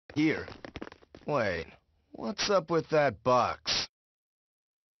Here. Wait, what's up with that box?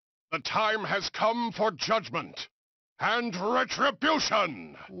 The time has come for judgment and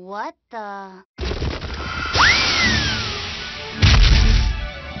retribution! What the...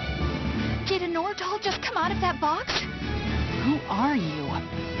 Did a Nordoll just come out of that box? Who are you?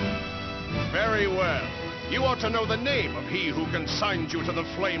 Very well. You ought to know the name of he who consigned you to the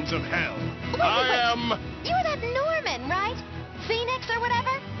flames of hell. Wait. You're that Norman, right? Phoenix or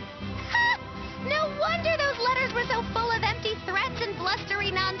whatever? Ha! No wonder those letters were so full of empty threats and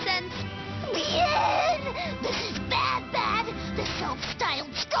blustery nonsense. Bien! This is bad. The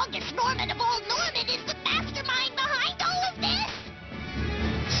self-styled strongest Norman of all Norman is the mastermind behind all of this!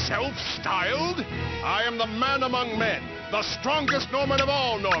 Self-styled? I am the man among men, the strongest Norman of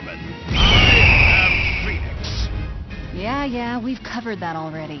all Norman. I am Phoenix. Yeah, we've covered that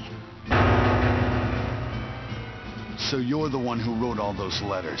already. So you're the one who wrote all those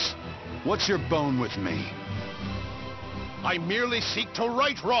letters. What's your bone with me? I merely seek to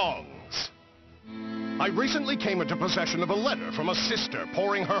right wrongs. I recently came into possession of a letter from a sister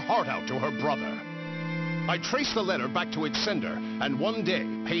pouring her heart out to her brother. I traced the letter back to its sender, and one day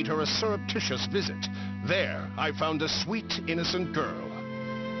paid her a surreptitious visit. There, I found a sweet, innocent girl.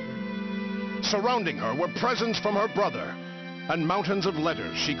 Surrounding her were presents from her brother, and mountains of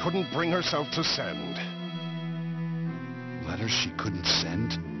letters she couldn't bring herself to send. Letters she couldn't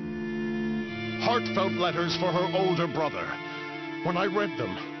send? Heartfelt letters for her older brother. When I read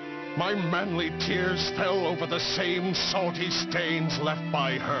them, my manly tears fell over the same salty stains left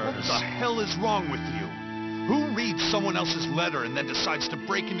by hers. What the hell is wrong with you? Who reads someone else's letter and then decides to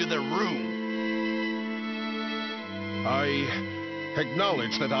break into their room? I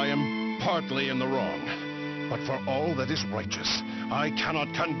acknowledge that I am partly in the wrong. But for all that is righteous, I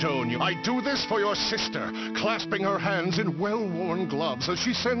cannot condone you. I do this for your sister, clasping her hands in well-worn gloves as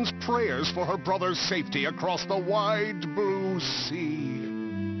she sends prayers for her brother's safety across the wide blue sea.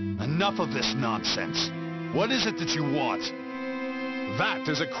 Enough of this nonsense. What is it that you want? That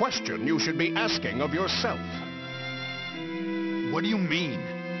is a question you should be asking of yourself. What do you mean?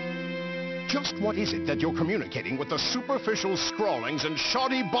 Just what is it that you're communicating with the superficial scrawlings and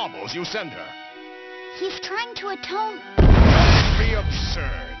shoddy baubles you send her? He's trying to atone... Don't be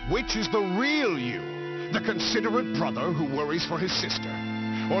absurd. Which is the real you? The considerate brother who worries for his sister?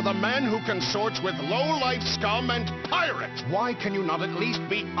 Or the man who consorts with low-life scum and pirates? Why can you not at least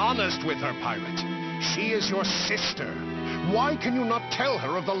be honest with her, pirate? She is your sister. Why can you not tell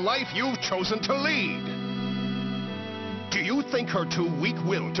her of the life you've chosen to lead? Do you think her too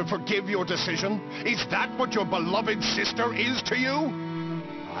weak-willed to forgive your decision? Is that what your beloved sister is to you?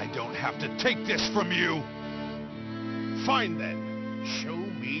 I don't have to take this from you. Fine then. Show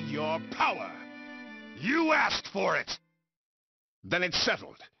me your power. You asked for it. Then it's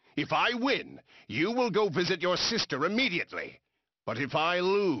settled. If I win, you will go visit your sister immediately. But if I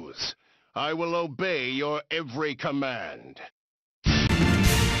lose, I will obey your every command.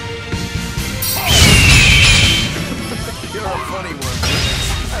 You're a funny one.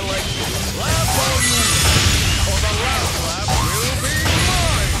 I like you. Laugh all you want, or the last laugh will be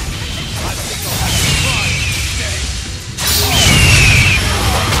mine. I think I'll have to try today.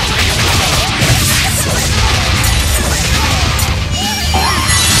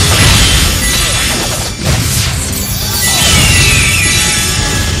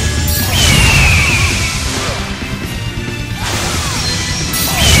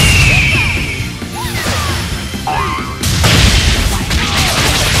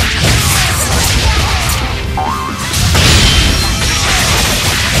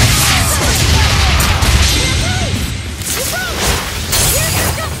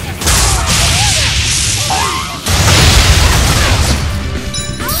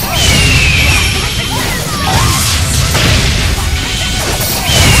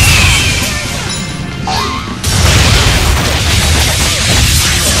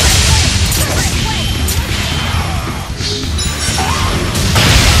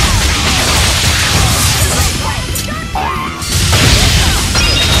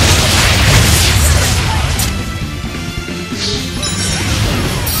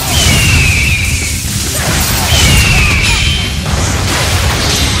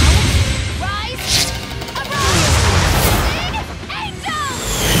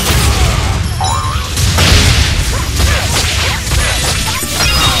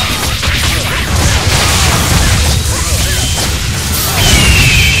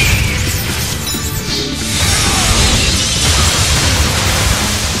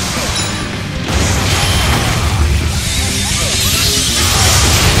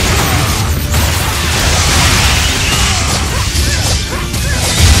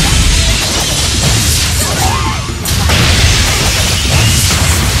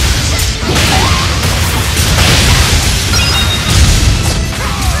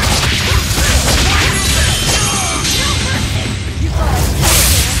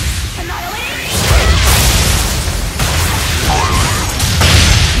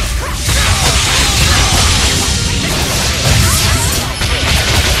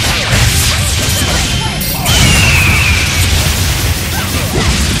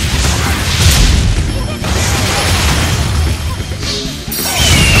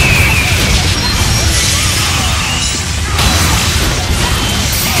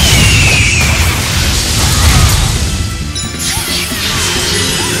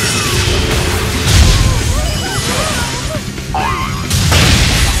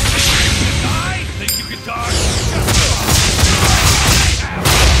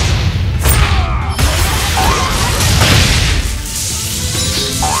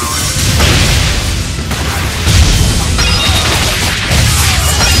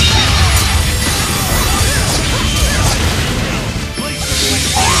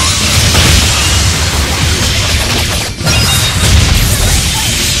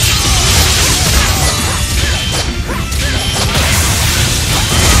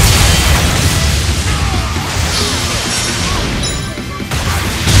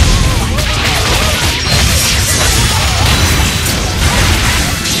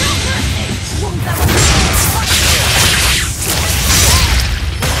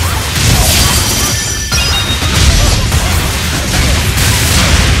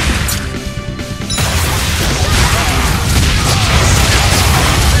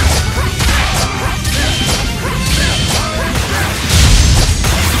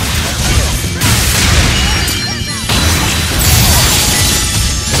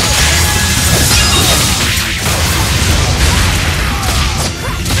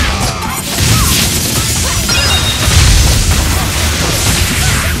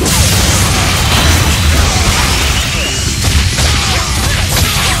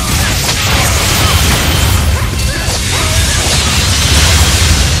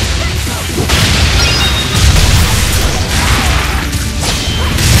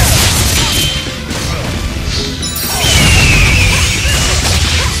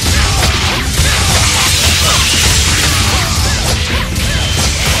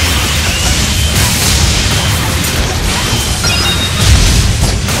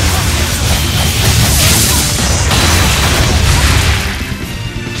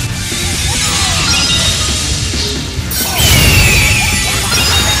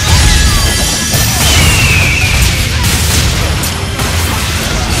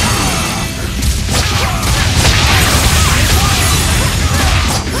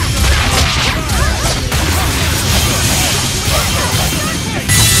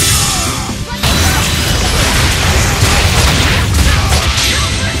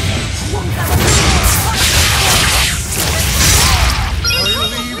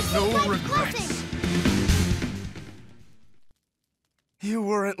 You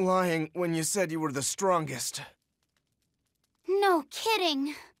weren't lying when you said you were the strongest. No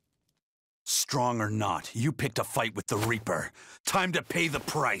kidding. Strong or not, you picked a fight with the Reaper. Time to pay the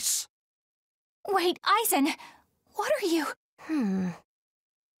price. Wait, Eisen, what are you?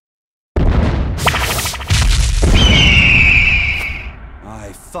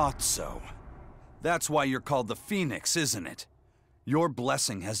 I thought so. That's why you're called the Phoenix, isn't it? Your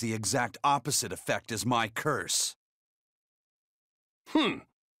blessing has the exact opposite effect as my curse.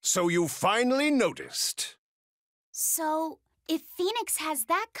 So you finally noticed. So, if Phoenix has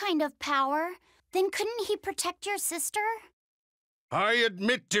that kind of power, then couldn't he protect your sister? I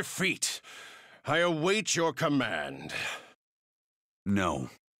admit defeat. I await your command. No.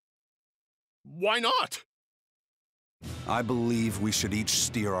 Why not? I believe we should each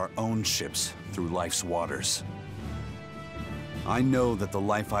steer our own ships through life's waters. I know that the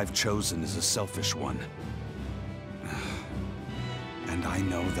life I've chosen is a selfish one. And I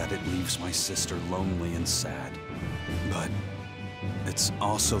know that it leaves my sister lonely and sad. But it's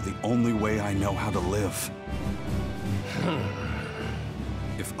also the only way I know how to live.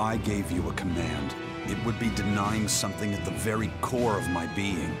 If I gave you a command, it would be denying something at the very core of my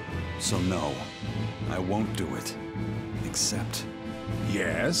being. So no, I won't do it. Except,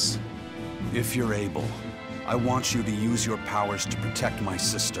 Yes? if you're able, I want you to use your powers to protect my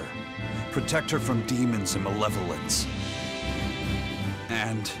sister. Protect her from demons and malevolence.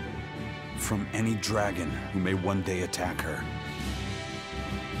 And from any dragon who may one day attack her.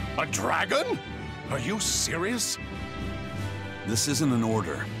 A dragon? Are you serious? This isn't an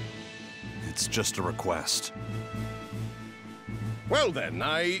order. It's just a request. Well then,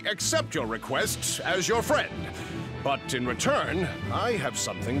 I accept your request as your friend. But in return, I have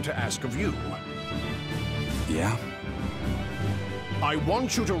something to ask of you. Yeah? I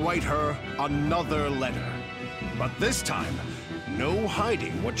want you to write her another letter. But this time, no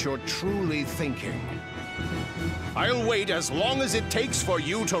hiding what you're truly thinking. I'll wait as long as it takes for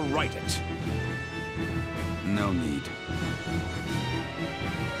you to write it. No need.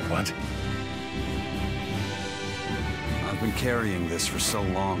 What? I've been carrying this for so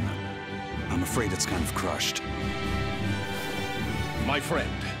long. I'm afraid it's kind of crushed. My friend,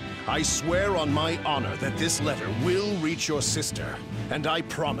 I swear on my honor that this letter will reach your sister. And I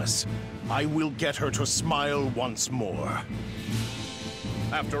promise, I will get her to smile once more.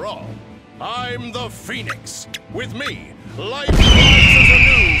 After all, I'm the Phoenix. With me, life rises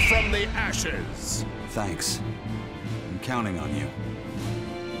anew from the ashes. Thanks. I'm counting on you.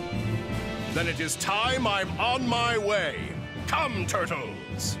 Then it is time I'm on my way. Come,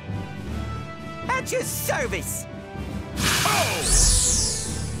 turtles. At your service! Oh!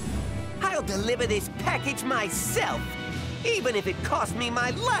 I'll deliver this package myself, even if it costs me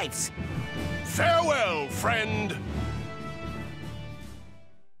my life! Farewell, friend.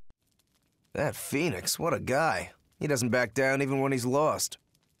 That Phoenix, what a guy. He doesn't back down even when he's lost.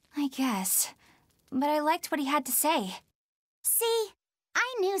 I guess. But I liked what he had to say. See,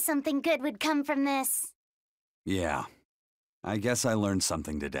 I knew something good would come from this. Yeah. I guess I learned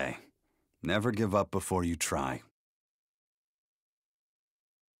something today. Never give up before you try.